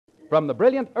From the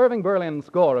brilliant Irving Berlin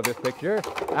score of this picture,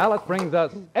 Alice brings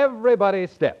us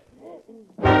Everybody's Step.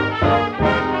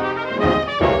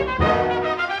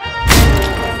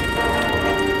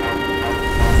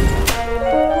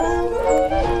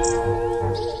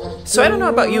 So I don't know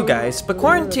about you guys, but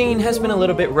quarantine has been a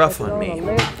little bit rough on me.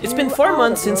 It's been 4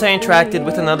 months since I interacted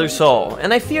with another soul,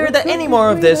 and I fear that any more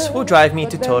of this will drive me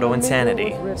to total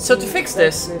insanity. So to fix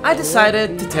this, I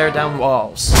decided to tear down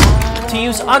walls. To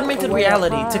use augmented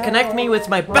reality to connect me with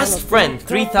my best friend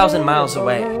 3,000 miles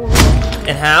away.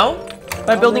 And how?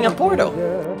 By building a portal.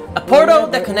 A portal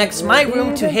that connects my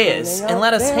room to his and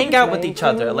let us hang out with each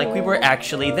other like we were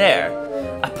actually there.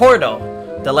 A portal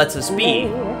that lets us be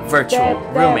virtual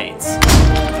roommates.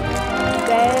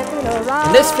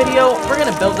 In this video, we're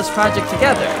gonna build this project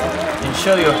together and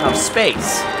show you how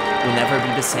space will never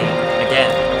be the same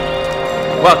again.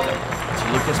 Welcome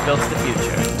to Lucas Builds the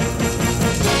Future.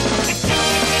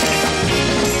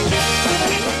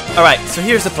 Alright, so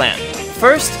here's the plan.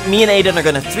 First, me and Aidan are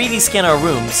gonna 3D scan our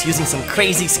rooms using some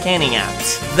crazy scanning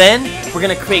apps. Then, we're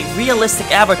gonna create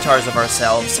realistic avatars of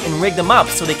ourselves and rig them up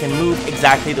so they can move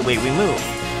exactly the way we move.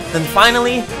 Then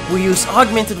finally, we'll use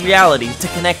augmented reality to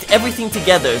connect everything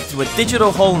together through a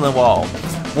digital hole in the wall.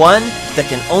 One that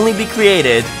can only be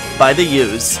created by the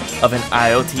use of an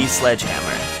IoT sledgehammer.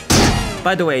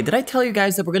 By the way, did I tell you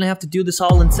guys that we're gonna have to do this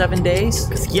all in 7 days?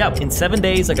 Cause yep, in 7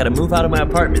 days I gotta move out of my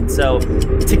apartment, so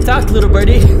tick-tock little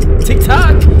birdie,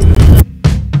 tick-tock!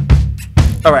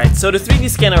 Alright, so to 3D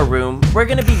scan our room, we're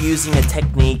gonna be using a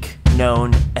technique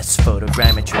known as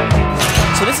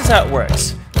photogrammetry. So this is how it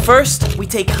works. First, we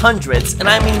take hundreds, and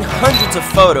I mean hundreds of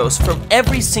photos from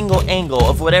every single angle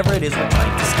of whatever it is we're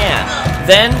trying to scan.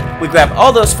 Then, we grab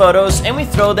all those photos and we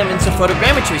throw them into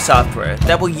photogrammetry software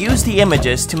that will use the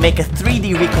images to make a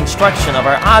 3D reconstruction of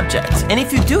our object. And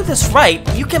if you do this right,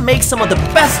 you can make some of the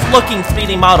best looking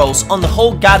 3D models on the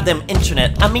whole goddamn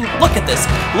internet. I mean, look at this.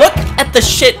 Look at the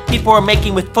shit people are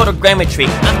making with photogrammetry.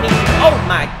 I mean, oh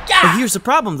my god! But here's the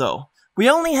problem though. We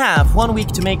only have 1 week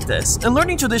to make this, and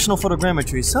learning traditional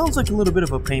photogrammetry sounds like a little bit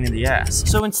of a pain in the ass.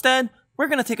 So instead, we're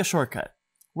gonna take a shortcut.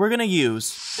 We're gonna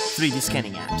use 3D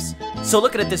scanning apps. So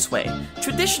look at it this way.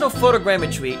 Traditional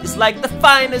photogrammetry is like the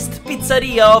finest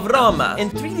pizzeria of Roma, and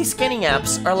 3D scanning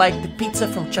apps are like the pizza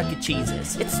from Chuck E.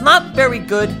 Cheese's. It's not very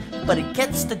good, but it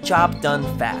gets the job done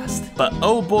fast. But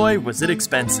oh boy, was it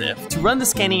expensive. To run the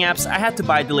scanning apps, I had to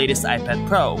buy the latest iPad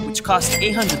Pro, which cost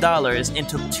 $800 and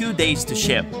took 2 days to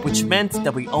ship, which meant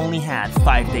that we only had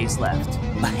 5 days left.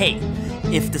 But hey,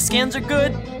 if the scans are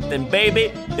good, then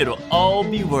baby, it'll all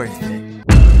be worth it.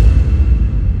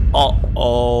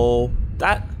 Uh-oh.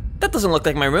 That doesn't look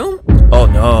like my room. Oh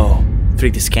no.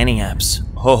 3D scanning apps.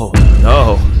 Oh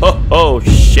no. Oh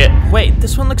shit. Wait,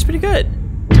 this one looks pretty good.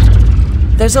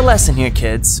 There's a lesson here,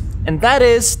 kids. And that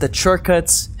is that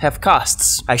shortcuts have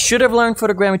costs. I should have learned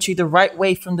photogrammetry the right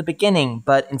way from the beginning,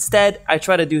 but instead, I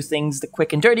try to do things the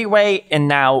quick and dirty way, and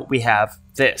now we have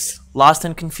this. Lost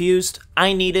and confused,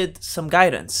 I needed some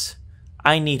guidance.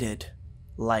 I needed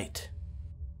light.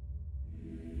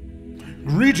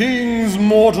 Greetings,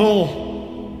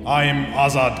 mortal. I am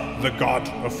Azad, the god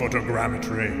of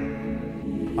photogrammetry.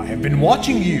 I have been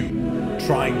watching you,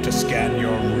 trying to scan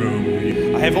your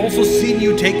room. I have also seen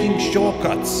you taking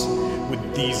shortcuts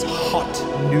with these hot,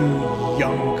 new,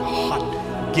 young, hot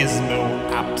gizmo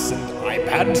apps and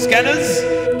iPad scanners.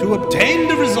 To obtain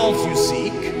the results you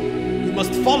seek, you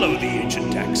must follow the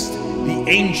ancient text, the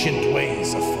ancient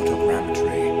ways of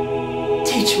photogrammetry.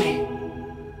 Teach me.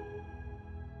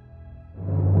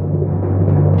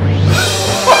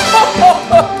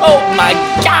 Oh my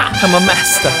god! I'm a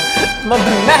master! I'm a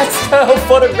master of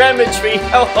photogrammetry!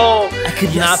 Oh, I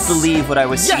could not believe what I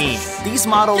was seeing. These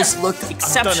models looked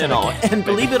exceptional, and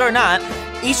believe it or not,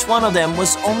 each one of them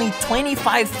was only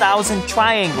 25,000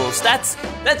 triangles. That's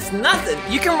nothing.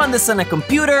 You can run this on a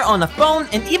computer, on a phone,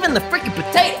 and even the freaking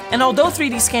potato. And although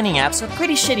 3D scanning apps are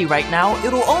pretty shitty right now,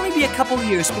 it'll only be a couple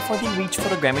years before they reach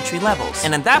photogrammetry levels.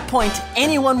 And at that point,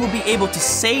 anyone will be able to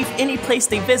save any place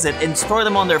they visit and store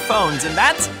them on their phones, and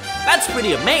that's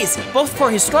pretty amazing, both for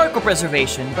historical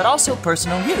preservation, but also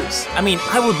personal use. I mean,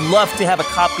 I would love to have a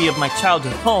copy of my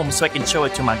childhood home so I can show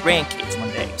it to my grandkids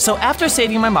one day. So after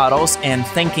saving my models and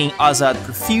thanking Azad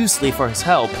profusely for his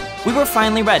help, we were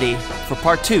finally ready for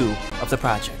part 2 of the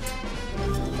project.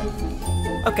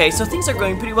 Okay, so things are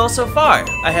going pretty well so far.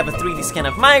 I have a 3D scan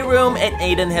of my room and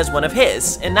Aidan has one of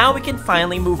his, and now we can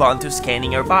finally move on to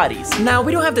scanning our bodies. Now,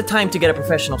 we don't have the time to get a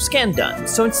professional scan done,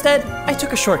 so instead, I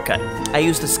took a shortcut. I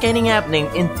used a scanning app named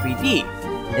In3D,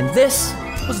 and this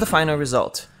was the final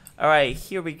result. Alright,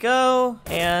 here we go,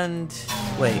 and...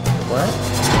 wait, what?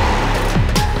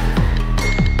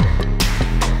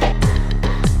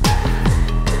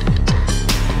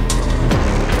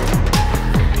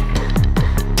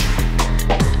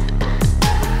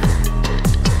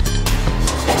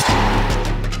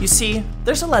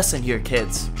 there's a lesson here,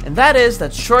 kids, and that is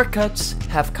that shortcuts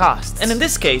have costs. And in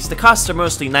this case, the costs are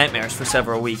mostly nightmares for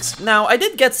several weeks. Now, I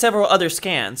did get several other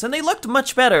scans, and they looked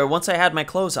much better once I had my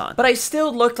clothes on, but I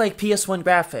still looked like PS1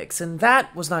 graphics, and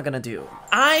that was not gonna do.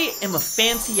 I am a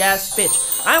fancy-ass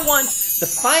bitch. I want the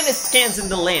finest scans in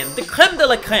the land, the creme de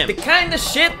la creme, the kind of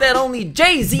shit that only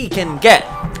Jay-Z can get.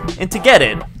 And to get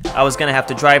it, I was gonna have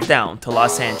to drive down to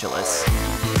Los Angeles.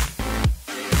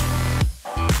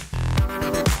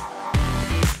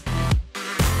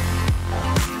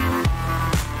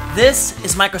 This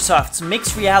is Microsoft's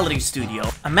Mixed Reality Studio,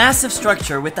 a massive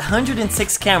structure with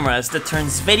 106 cameras that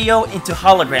turns video into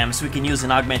holograms we can use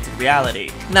in augmented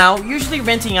reality. Now, usually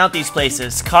renting out these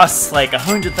places costs like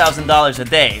 $100,000 a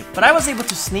day, but I was able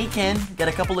to sneak in, get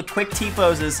a couple of quick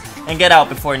T-poses, and get out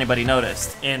before anybody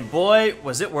noticed. And boy,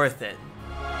 was it worth it.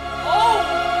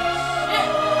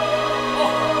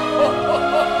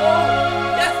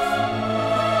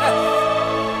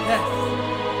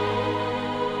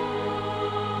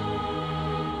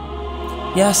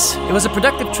 Yes, it was a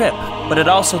productive trip, but it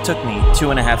also took me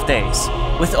 2.5 days.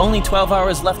 With only 12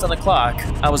 hours left on the clock,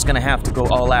 I was gonna have to go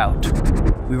all out.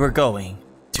 We were going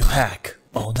to hack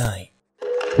all night.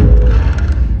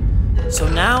 So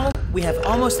now, we have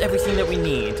almost everything that we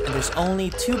need, and there's only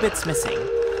 2 bits missing.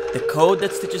 The code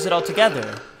that stitches it all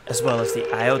together, as well as the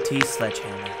IoT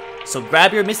sledgehammer. So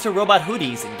grab your Mr. Robot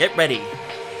hoodies and get ready,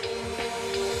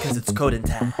 because it's coding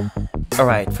time.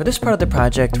 Alright, for this part of the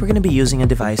project, we're going to be using a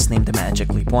device named the Magic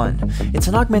Leap 1. It's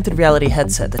an augmented reality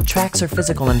headset that tracks our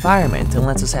physical environment and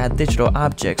lets us add digital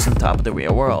objects on top of the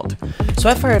real world. So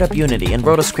I fired up Unity and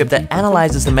wrote a script that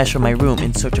analyzes the mesh of my room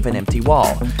in search of an empty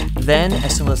wall. Then,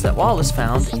 as soon as that wall is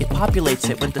found, it populates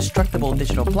it with destructible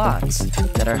digital blocks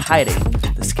that are hiding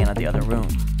the skin of the other room.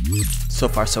 So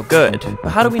far so good, but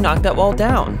how do we knock that wall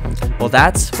down? Well,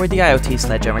 that's where the IoT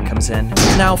sledgehammer comes in.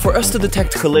 Now, for us to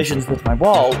detect collisions with my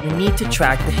wall, we need to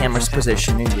track the hammer's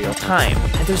position in real time.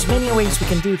 And there's many ways we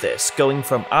can do this, going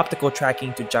from optical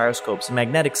tracking to gyroscopes and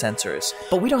magnetic sensors.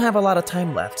 But we don't have a lot of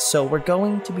time left, so we're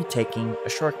going to be taking a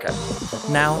shortcut.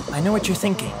 Now, I know what you're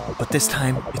thinking, but this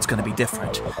time it's gonna be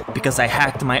different. Because I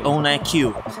hacked my own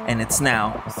IQ, and it's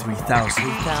now 3,000.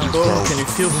 Oh, can you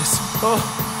feel this? Oh,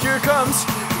 here it comes!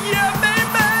 Yeah, baby!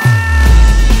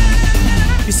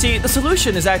 You see, the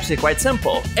solution is actually quite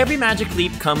simple. Every Magic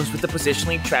Leap comes with a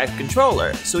positionally tracked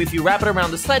controller, so if you wrap it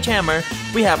around the sledgehammer,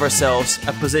 we have ourselves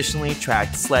a positionally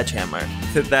tracked sledgehammer.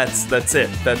 That's it.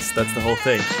 That's the whole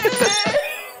thing.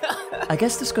 I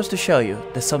guess this goes to show you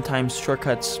that sometimes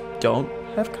shortcuts don't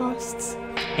have costs.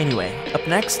 Anyway, up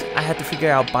next, I had to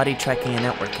figure out body tracking and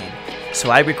networking.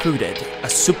 So I recruited a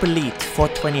super elite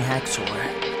 420 hacksaw.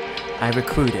 I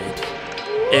recruited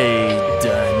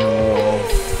Aidan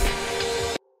Wolf.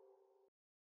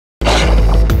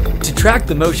 To track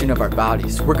the motion of our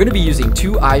bodies, we're going to be using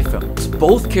 2 iPhones,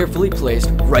 both carefully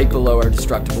placed right below our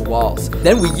destructible walls.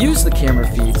 Then we use the camera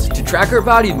feeds to track our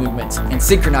body movements and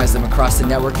synchronize them across the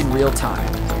network in real time.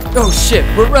 Oh shit,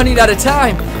 we're running out of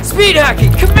time! Speed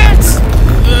hacking, commence!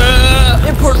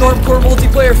 Import normcore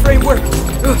multiplayer framework.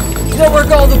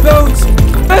 Network all the bones.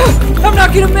 I'm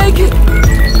not gonna make it!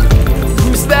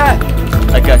 Who's that?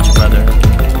 I got you, brother.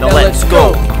 Now let's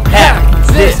go hack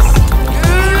this!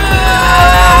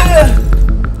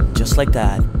 Just like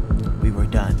that, we were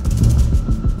done.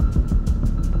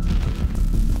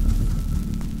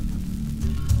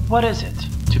 What is it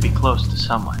to be close to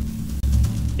someone?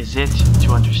 Is it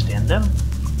to understand them?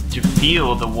 To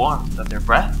feel the warmth of their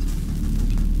breath?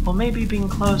 Well, maybe being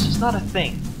close is not a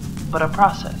thing, but a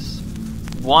process.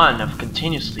 One of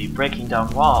continuously breaking down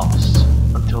walls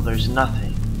until there's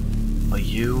nothing but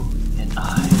you and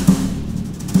I.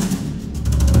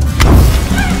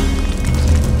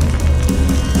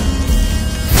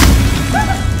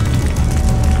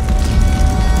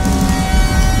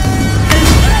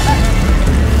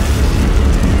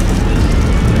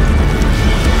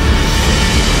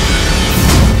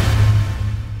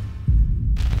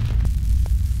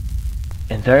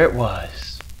 And there it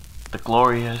was, the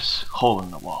glorious hole in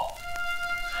the wall.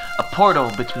 A portal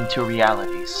between 2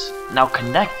 realities, now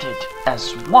connected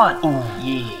as one. Ooh,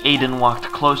 yeah. Aidan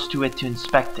walked close to it to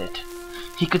inspect it.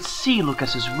 He could see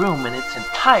Lucas's room in its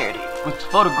entirety, with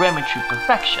photogrammetry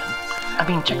perfection. I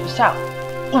mean, check this out.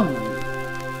 Ooh.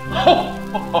 Ho,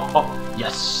 ho, ho, ho.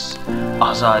 Yes,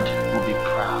 Azad will be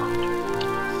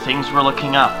proud. Things were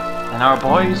looking up, and our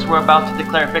boys were about to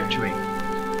declare victory.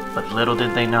 But little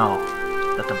did they know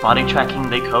that the body tracking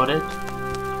they coded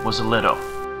was a little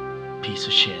piece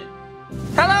of shit.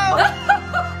 Hello!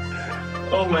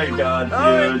 Oh my god,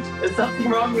 dude. There's something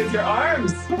wrong with your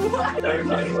arms. What?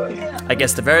 I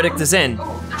guess the verdict is in.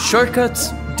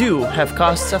 Shortcuts do have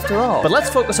costs after all. But let's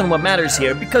focus on what matters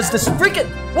here, because this freaking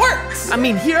works! I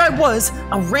mean, here I was,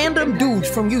 a random dude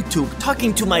from YouTube,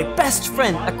 talking to my best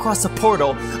friend across a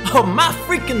portal on my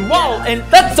freaking wall, and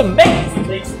that's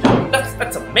amazing!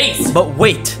 That's amazing! But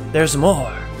wait, there's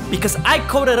more. Because I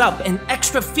coded up an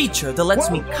extra feature that lets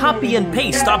me copy and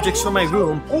paste objects from my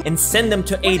room and send them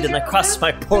to Aidan across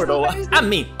my portal. I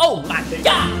mean, oh my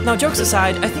god! Now, jokes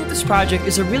aside, I think this project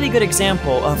is a really good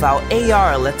example of how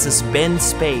AR lets us bend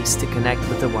space to connect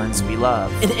with the ones we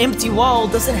love. An empty wall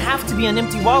doesn't have to be an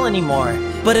empty wall anymore,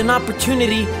 but an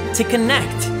opportunity to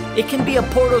connect. It can be a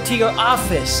portal to your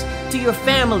office, to your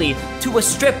family, to a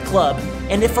strip club.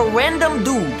 And if a random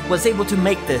dude was able to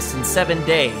make this in 7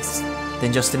 days,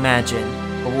 then just imagine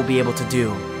what we'll be able to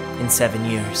do in 7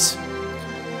 years.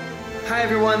 Hi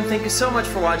everyone, thank you so much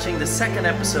for watching the second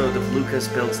episode of Lucas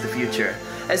Builds the Future.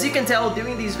 As you can tell,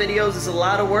 doing these videos is a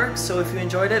lot of work, so if you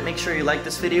enjoyed it, make sure you like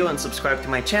this video and subscribe to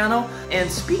my channel. And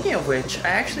speaking of which, I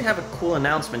actually have a cool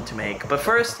announcement to make. But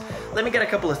first, let me get a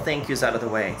couple of thank yous out of the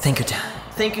way. Thank you, Tyme.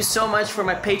 Thank you so much for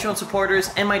my Patreon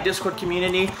supporters and my Discord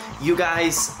community. You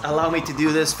guys allow me to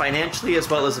do this financially as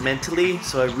well as mentally,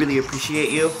 so I really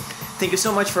appreciate you. Thank you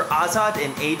so much for Azad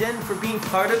and Aidan for being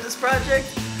part of this project.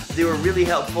 They were really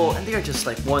helpful and they are just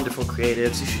like wonderful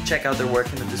creatives. You should check out their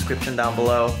work in the description down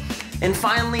below. And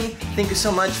finally, thank you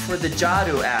so much for the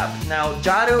Jadu app. Now,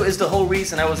 Jadu is the whole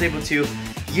reason I was able to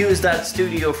use that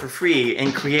studio for free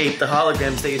and create the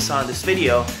holograms that you saw in this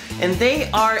video. And they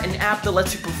are an app that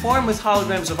lets you perform with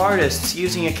holograms of artists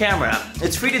using a camera.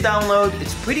 It's free to download,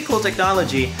 it's pretty cool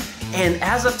technology, and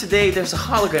as of today, there's a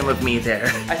hologram of me there.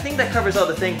 I think that covers all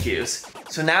the thank yous.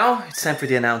 So now, it's time for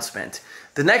the announcement.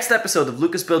 The next episode of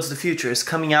Lucas Builds the Future is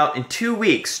coming out in 2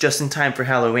 weeks, just in time for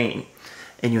Halloween.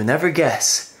 And you'll never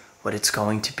guess what it's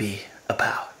going to be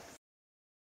about.